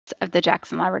of the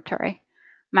Jackson Laboratory.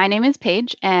 My name is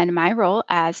Paige, and my role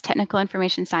as Technical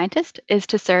Information Scientist is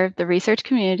to serve the research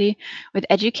community with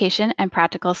education and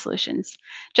practical solutions.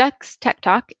 JAX Tech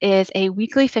Talk is a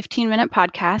weekly 15-minute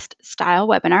podcast style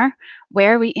webinar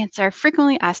where we answer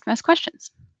frequently asked most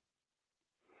questions.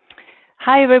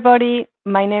 Hi, everybody.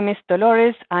 My name is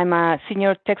Dolores. I'm a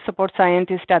Senior Tech Support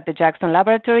Scientist at the Jackson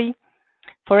Laboratory.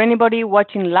 For anybody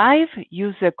watching live,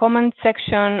 use the comment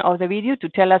section of the video to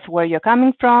tell us where you're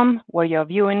coming from, where you're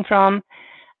viewing from,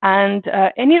 and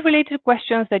any related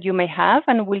questions that you may have,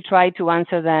 and we'll try to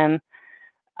answer them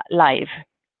live.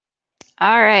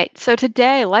 All right, so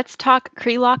today let's talk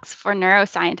CreLox for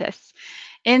neuroscientists.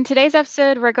 In today's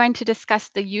episode, we're going to discuss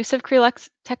the use of CreLox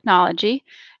technology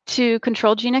to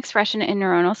control gene expression in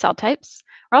neuronal cell types.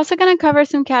 We're also going to cover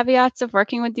some caveats of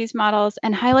working with these models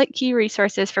and highlight key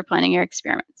resources for planning your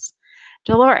experiments.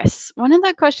 Dolores, one of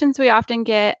the questions we often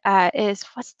get is,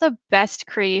 what's the best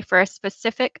Cre for a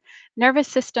specific nervous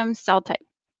system cell type?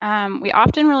 We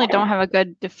often really don't have a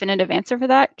good definitive answer for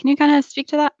that. Can you kind of speak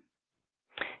to that?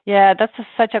 Yeah, that's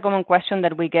such a common question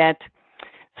that we get.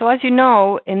 So as you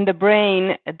know, in the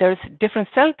brain, there's different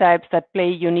cell types that play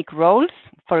unique roles.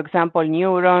 For example,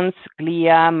 neurons,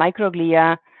 glia,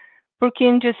 microglia,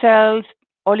 Purkinje cells,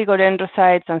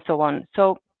 oligodendrocytes, and so on.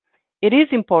 So it is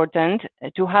important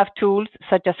to have tools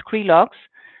such as CreLox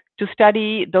to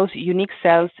study those unique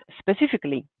cells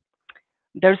specifically.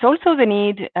 There's also the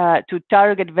need to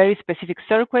target very specific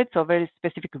circuits or very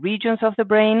specific regions of the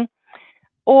brain,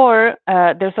 or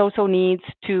there's also needs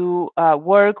to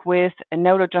work with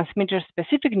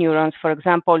neurotransmitter-specific neurons, for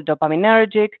example,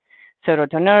 dopaminergic,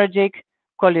 serotonergic,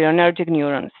 cholinergic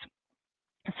neurons.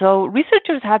 So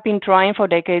researchers have been trying for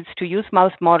decades to use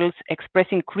mouse models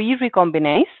expressing Cre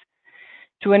recombinase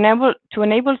to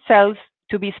enable cells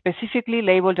to be specifically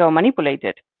labeled or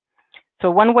manipulated. So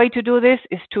one way to do this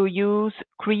is to use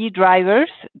Cre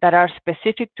drivers that are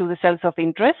specific to the cells of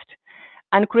interest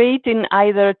and create in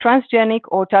either transgenic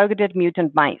or targeted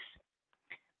mutant mice.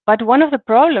 But one of the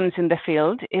problems in the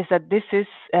field is that this is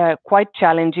quite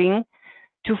challenging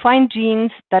to find genes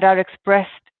that are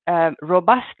expressed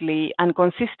robustly and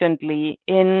consistently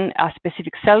in a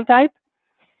specific cell type,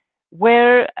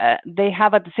 where they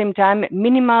have at the same time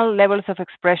minimal levels of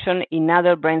expression in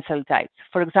other brain cell types.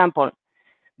 For example,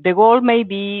 the goal may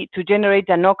be to generate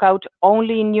a knockout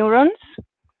only in neurons,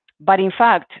 but in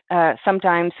fact,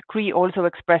 sometimes Cre also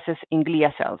expresses in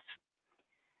glia cells.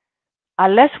 A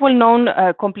less well-known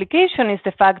complication is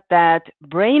the fact that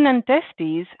brain and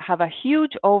testes have a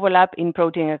huge overlap in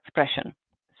protein expression.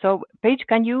 So, Paige,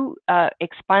 can you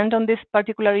expand on this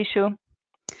particular issue?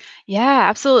 Yeah,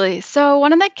 absolutely. So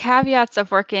one of the caveats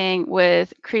of working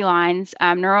with Cre lines,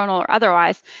 neuronal or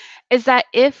otherwise, is that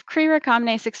if Cre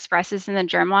recombinase expresses in the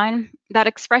germline, that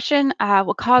expression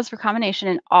will cause recombination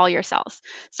in all your cells.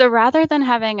 So rather than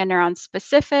having a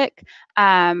neuron-specific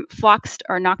fluxed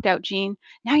or knocked out gene,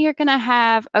 now you're going to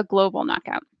have a global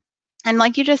knockout. And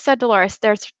like you just said, Dolores,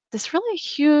 there's this really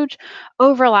huge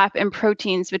overlap in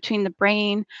proteins between the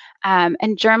brain and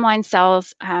germline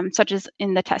cells, such as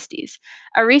in the testes.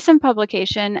 A recent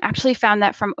publication actually found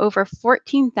that from over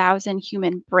 14,000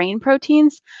 human brain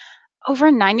proteins,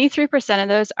 over 93% of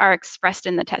those are expressed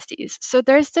in the testes. So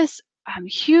there's this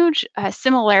huge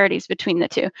similarities between the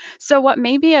two. So what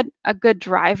may be a good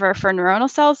driver for neuronal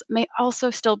cells may also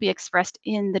still be expressed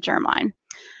in the germline.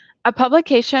 A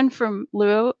publication from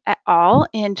Liu et al.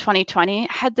 In 2020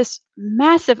 had this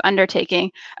massive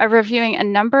undertaking of reviewing a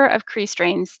number of Cre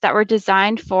strains that were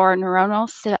designed for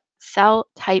neuronal cell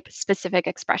type specific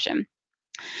expression.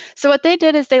 So what they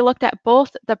did is they looked at both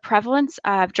the prevalence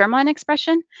of germline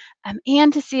expression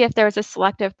and to see if there was a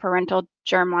selective parental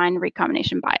germline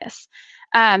recombination bias.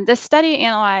 The study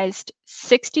analyzed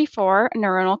 64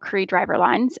 neuronal Cre driver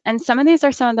lines, and some of these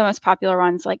are some of the most popular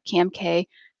ones like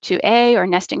CAMK2A or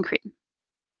nesting Cre.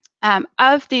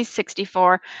 Of these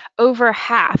 64, over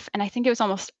half, and I think it was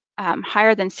almost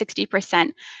higher than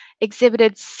 60%,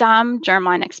 exhibited some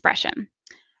germline expression.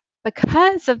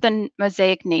 Because of the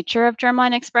mosaic nature of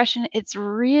germline expression, it's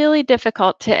really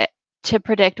difficult to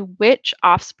predict which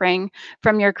offspring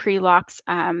from your CreLox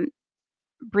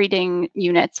breeding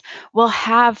units will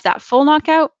have that full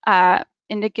knockout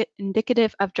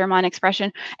indicative of germline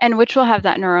expression and which will have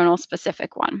that neuronal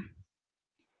specific one.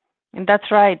 And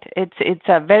that's right. It's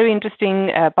a very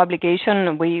interesting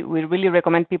publication. We really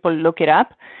recommend people look it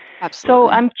up. Absolutely. So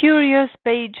I'm curious,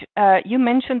 Paige, you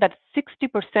mentioned that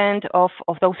 60% of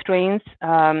those strains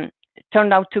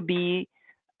turned out to be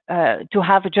to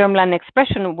have germline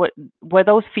expression. Were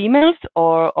those females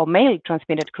or male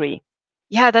transmitted Cre?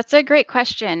 Yeah, that's a great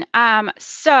question.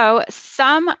 So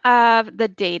some of the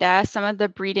data, some of the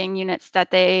breeding units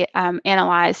that they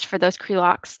analyzed for those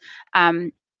Cre-Lox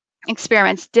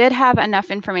experiments did have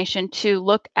enough information to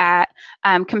look at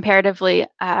comparatively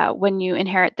when you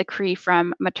inherit the Cre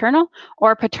from maternal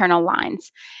or paternal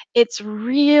lines. It's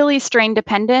really strain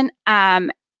dependent.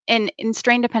 In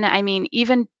strain dependent, I mean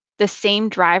even the same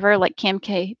driver like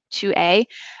CAMK2A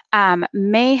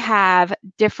may have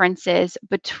differences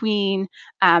between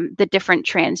the different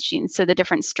transgenes, so the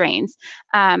different strains.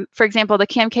 For example, the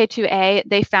CAMK2A,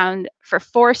 they found for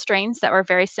 4 strains that were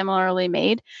very similarly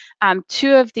made,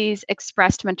 2 of these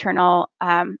expressed maternal,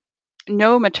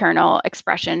 no maternal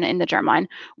expression in the germline.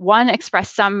 One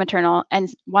expressed some maternal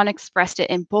and one expressed it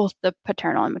in both the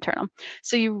paternal and maternal.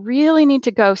 So you really need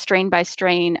to go strain by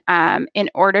strain in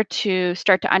order to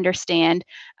start to understand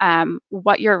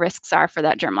what your risks are for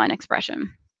that germline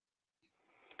expression.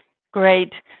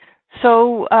 Great.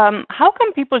 So how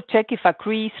can people check if a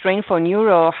Cre strain for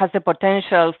neuro has the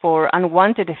potential for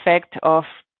unwanted effect of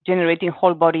generating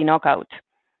whole body knockout?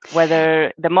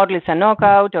 Whether the model is a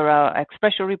knockout or an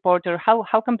expression reporter,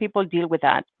 how can people deal with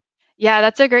that? Yeah,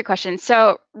 that's a great question.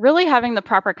 So, really having the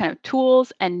proper kind of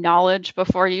tools and knowledge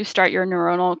before you start your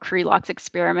neuronal Cre-Lox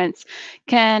experiments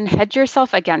can hedge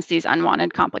yourself against these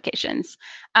unwanted complications.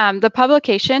 The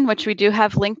publication, which we do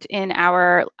have linked in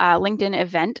our LinkedIn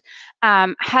event,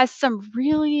 has some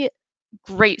really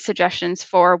great suggestions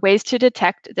for ways to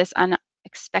detect this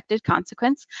unexpected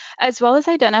consequence, as well as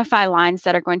identify lines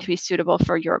that are going to be suitable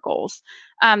for your goals.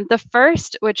 The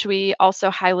first, which we also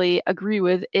highly agree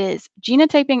with, is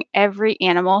genotyping every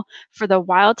animal for the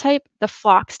wild type, the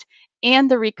floxed, and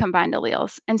the recombined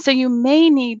alleles. And so you may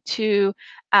need to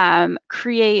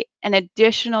create an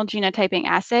additional genotyping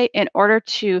assay in order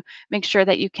to make sure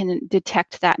that you can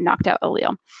detect that knocked out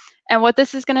allele. And what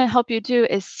this is going to help you do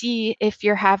is see if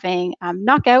you're having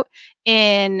knockout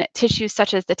in tissues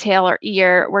such as the tail or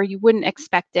ear where you wouldn't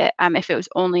expect it if it was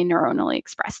only neuronally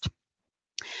expressed.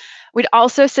 We'd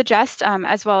also suggest,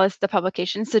 as well as the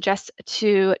publication suggests,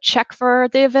 to check for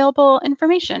the available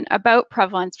information about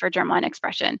prevalence for germline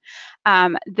expression.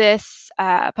 This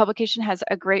publication has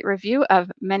a great review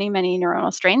of many, many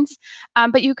neuronal strains,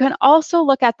 but you can also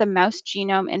look at the Mouse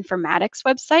Genome Informatics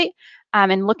website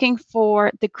and looking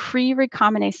for the Cre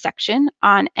recombinase section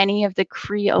on any of the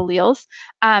Cre alleles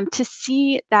to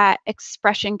see that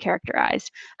expression characterized.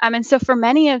 And so for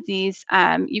many of these,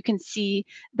 you can see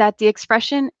that the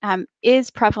expression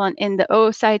is prevalent in the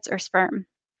oocytes or sperm.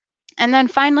 And then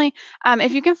finally,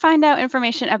 if you can find out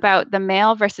information about the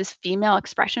male versus female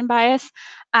expression bias,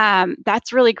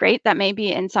 that's really great. That may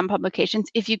be in some publications.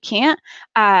 If you can't,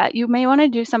 you may want to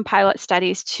do some pilot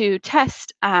studies to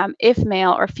test if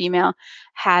male or female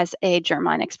has a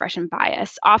germline expression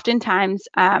bias. Oftentimes,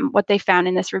 what they found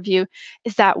in this review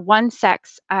is that one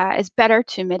sex is better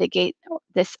to mitigate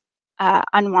this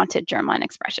unwanted germline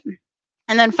expression.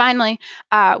 And then finally,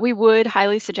 we would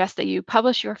highly suggest that you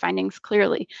publish your findings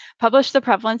clearly. Publish the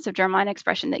prevalence of germline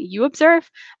expression that you observe,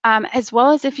 as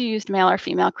well as if you used male or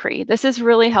female Cre. This is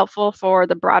really helpful for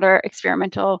the broader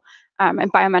experimental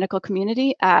and biomedical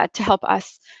community to help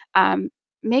us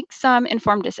make some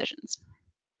informed decisions.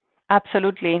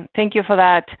 Absolutely. Thank you for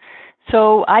that.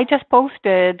 So I just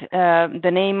posted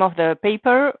the name of the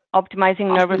paper,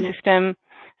 Optimizing Awesome. Nervous System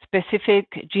Specific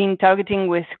Gene Targeting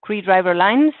with Cre Driver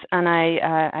Lines, and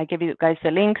I gave you guys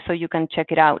the link so you can check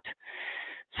it out.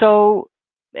 So,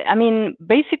 I mean,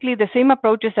 basically the same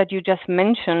approaches that you just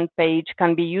mentioned, Paige,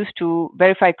 can be used to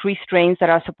verify Cre strains that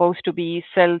are supposed to be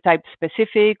cell type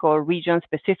specific or region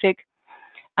specific.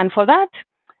 And for that,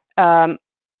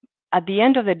 at the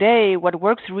end of the day, what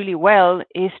works really well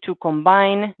is to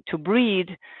combine, to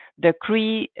breed the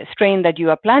Cre strain that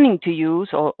you are planning to use,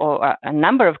 or a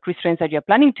number of Cre strains that you're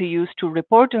planning to use to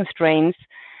report on strains,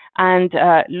 and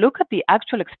look at the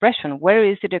actual expression. Where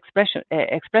is it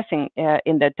expressing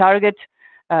in the target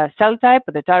cell type,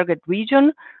 or the target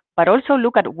region, but also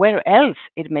look at where else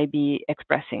it may be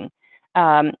expressing.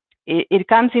 It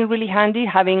comes in really handy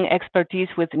having expertise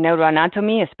with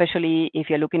neuroanatomy, especially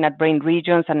if you're looking at brain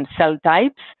regions and cell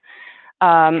types.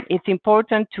 It's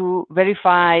important to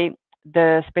verify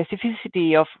the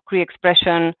specificity of Cre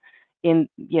expression in,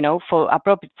 for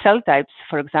appropriate cell types,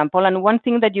 for example. And one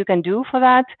thing that you can do for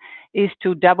that is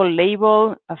to double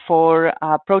label for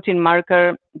a protein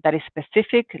marker that is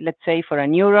specific, let's say for a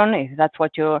neuron, if that's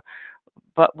what you're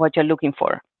looking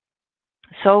for.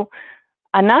 So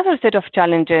another set of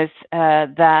challenges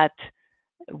that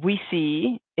we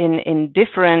see in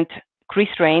different Cre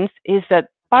strains is that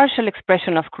partial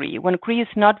expression of Cre, when Cre is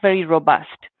not very robust.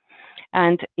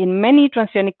 And in many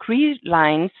transgenic Cre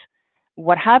lines,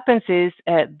 what happens is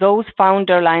those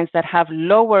founder lines that have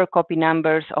lower copy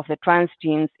numbers of the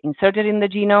transgenes inserted in the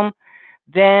genome,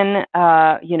 then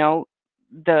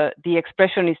the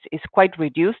expression is quite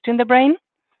reduced in the brain.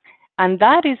 And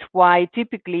that is why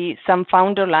typically some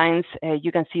founder lines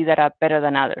you can see that are better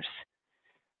than others.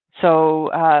 So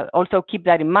also keep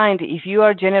that in mind. If you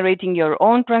are generating your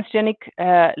own transgenic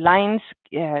lines,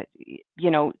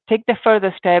 take the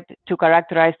further step to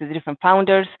characterize the different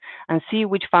founders and see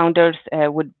which founders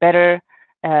would better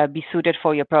be suited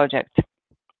for your project.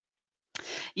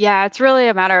 Yeah, it's really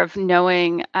a matter of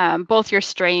knowing both your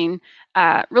strain,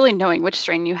 really knowing which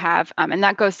strain you have, and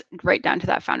that goes right down to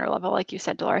that founder level, like you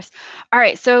said, Dolores. All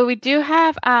right, so we do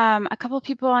have a couple of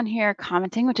people on here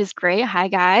commenting, which is great. Hi,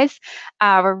 guys.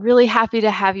 We're really happy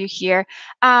to have you here.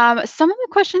 Some of the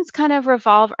questions kind of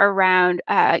revolve around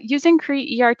using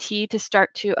Cre-ERT to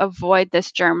start to avoid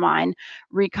this germline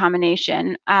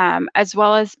recombination, as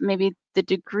well as maybe the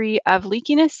degree of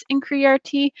leakiness in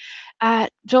Cre-ERT.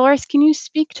 Dolores, can you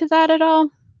speak to that at all?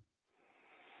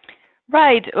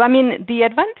 Right. I mean, the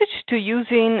advantage to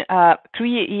using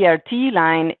Cre-ERT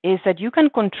line is that you can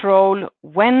control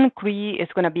when Cre is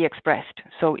going to be expressed.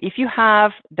 So if you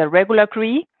have the regular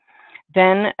Cre,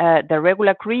 then the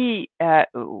regular Cre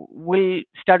will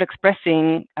start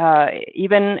expressing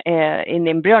even in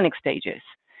embryonic stages.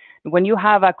 When you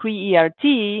have a Cre-ERT,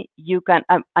 you can,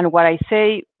 and what I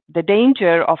say, the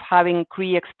danger of having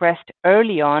Cre expressed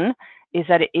early on is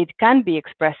that it can be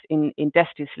expressed in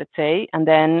testes, let's say, and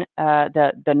then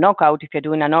the knockout, if you're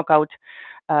doing a knockout,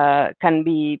 can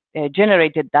be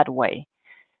generated that way.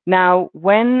 Now,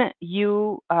 when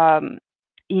you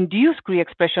induce Cre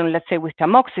expression, let's say with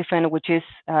tamoxifen, which is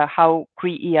how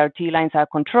Cre-ERT lines are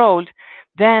controlled,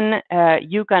 then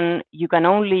you can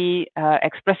only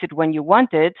express it when you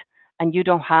want it, and you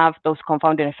don't have those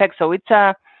confounding effects. So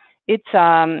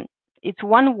it's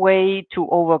one way to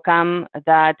overcome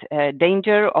that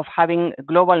danger of having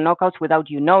global knockouts without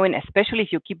you knowing, especially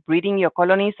if you keep breeding your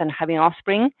colonies and having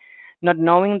offspring, not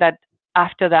knowing that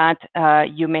after that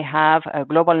you may have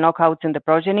global knockouts in the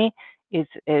progeny. It's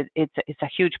a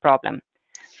huge problem.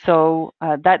 So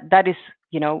that is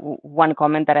one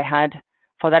comment that I had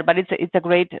for that, but it's a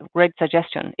great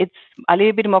suggestion. It's a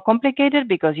little bit more complicated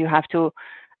because you have to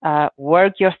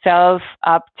work yourself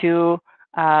up to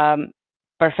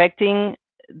perfecting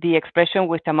the expression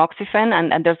with tamoxifen,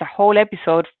 and there's a whole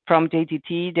episode from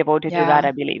JTT devoted to that,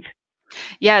 I believe.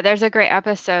 Yeah, there's a great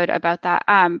episode about that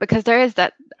because there is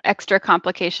that extra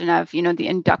complication of, the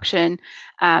induction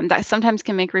that sometimes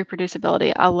can make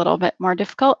reproducibility a little bit more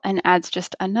difficult and adds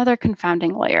just another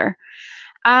confounding layer.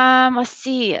 Let's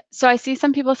see. So I see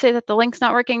some people say that the link's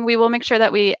not working. We will make sure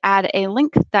that we add a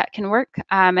link that can work.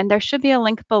 And there should be a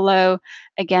link below,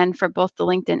 again, for both the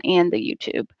LinkedIn and the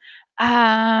YouTube.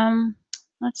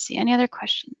 Let's see. Any other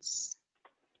questions?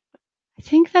 I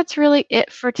think that's really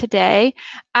it for today.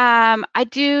 One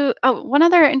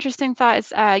other interesting thought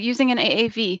is using an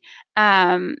AAV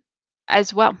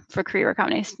as well for Cre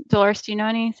recombinase. Dolores, do you know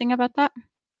anything about that?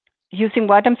 Using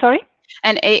what? I'm sorry?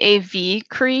 An AAV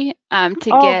Cre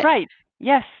to get. Right.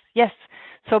 Yes.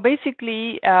 So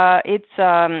basically, it's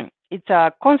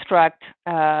a construct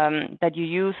that you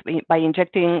use by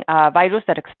injecting a virus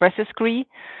that expresses Cre.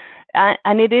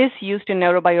 And it is used in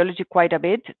neurobiology quite a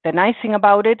bit. The nice thing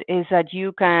about it is that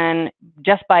you can,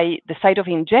 just by the site of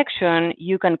injection,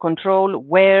 you can control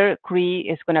where Cre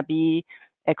is going to be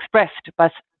expressed.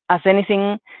 But as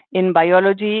anything in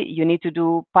biology, you need to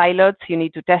do pilots, you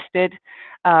need to test it.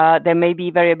 There may be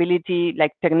variability,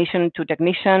 like technician to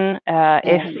technician,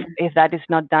 if that is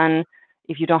not done,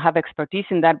 if you don't have expertise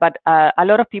in that. But a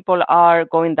lot of people are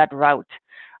going that route.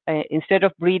 Instead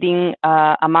of breeding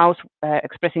a mouse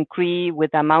expressing Cre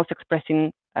with a mouse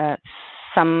expressing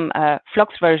some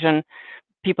flux version,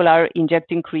 people are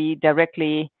injecting Cre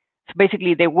directly. So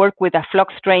basically, they work with a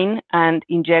flux strain and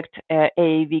inject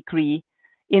AAV Cre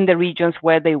in the regions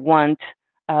where they want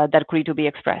that Cre to be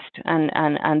expressed.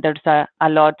 And there's a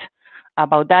lot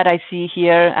about that. I see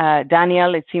here,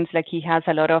 Daniel, it seems like he has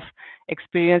a lot of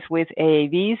experience with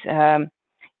AAVs.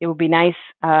 It would be nice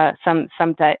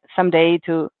someday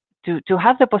to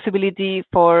have the possibility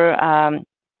for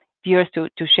viewers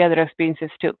to share their experiences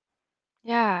too.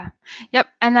 Yeah. Yep.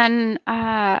 And then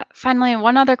finally,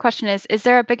 one other question is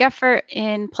there a big effort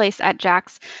in place at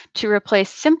JAX to replace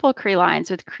simple Cre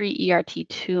lines with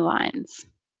Cre-ERT2 lines?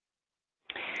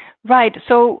 Right.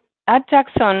 So at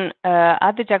Jackson,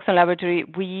 at the Jackson Laboratory,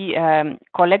 we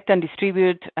collect and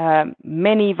distribute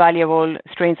many valuable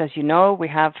strains. As you know, we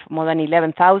have more than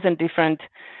 11,000 different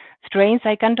strains.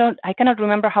 I cannot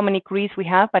remember how many Cres we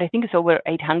have, but I think it's over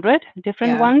 800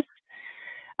 different ones.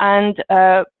 And,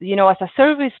 as a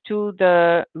service to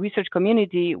the research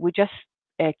community, we just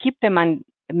keep them and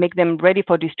make them ready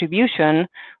for distribution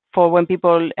for when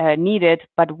people need it.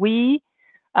 But we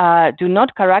do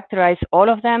not characterize all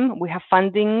of them. We have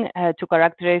funding to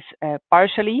characterize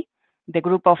partially. The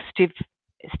group of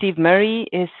Steve Murray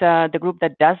is the group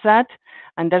that does that.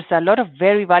 And there's a lot of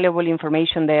very valuable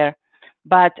information there.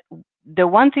 But the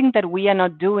one thing that we are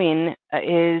not doing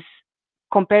is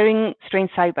comparing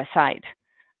strains side by side.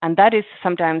 And that is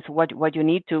sometimes what you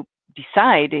need to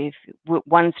decide if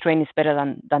one strain is better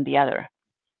than the other.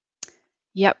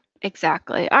 Yep,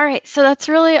 exactly. All right, so that's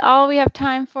really all we have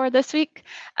time for this week.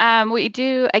 We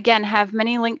do, again, have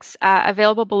many links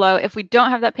available below. If we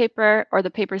don't have that paper or the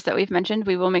papers that we've mentioned,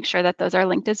 we will make sure that those are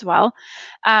linked as well.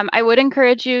 I would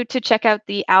encourage you to check out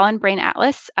the Allen Brain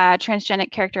Atlas,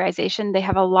 Transgenic Characterization. They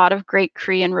have a lot of great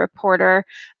Cre and reporter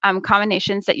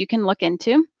combinations that you can look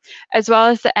into, as well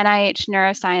as the NIH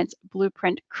Neuroscience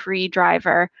Blueprint Cre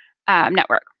driver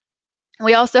network.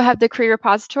 We also have the Cre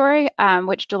Repository,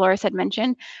 which Dolores had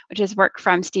mentioned, which is work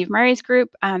from Steve Murray's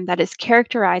group that is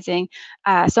characterizing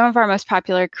some of our most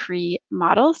popular Cre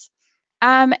models.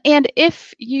 And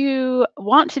if you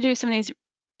want to do some of these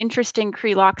interesting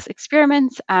CreLox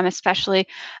experiments, especially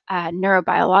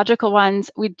neurobiological ones,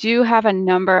 we do have a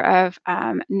number of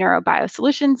neurobio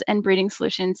solutions and breeding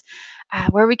solutions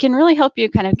where we can really help you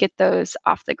kind of get those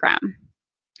off the ground.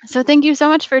 So thank you so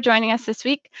much for joining us this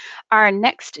week. Our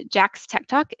next JAX Tech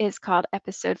Talk is called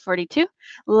Episode 42.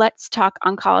 Let's talk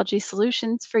oncology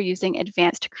solutions for using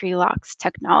advanced CreLox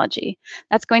technology.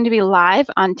 That's going to be live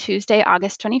on Tuesday,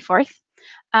 August 24th.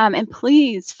 And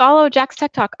please follow JAX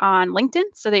Tech Talk on LinkedIn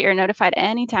so that you're notified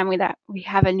anytime we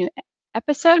have a new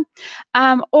episode,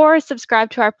 or subscribe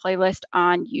to our playlist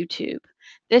on YouTube.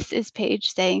 This is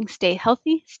Paige saying stay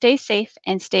healthy, stay safe,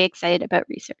 and stay excited about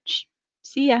research.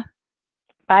 See ya.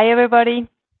 Bye, everybody.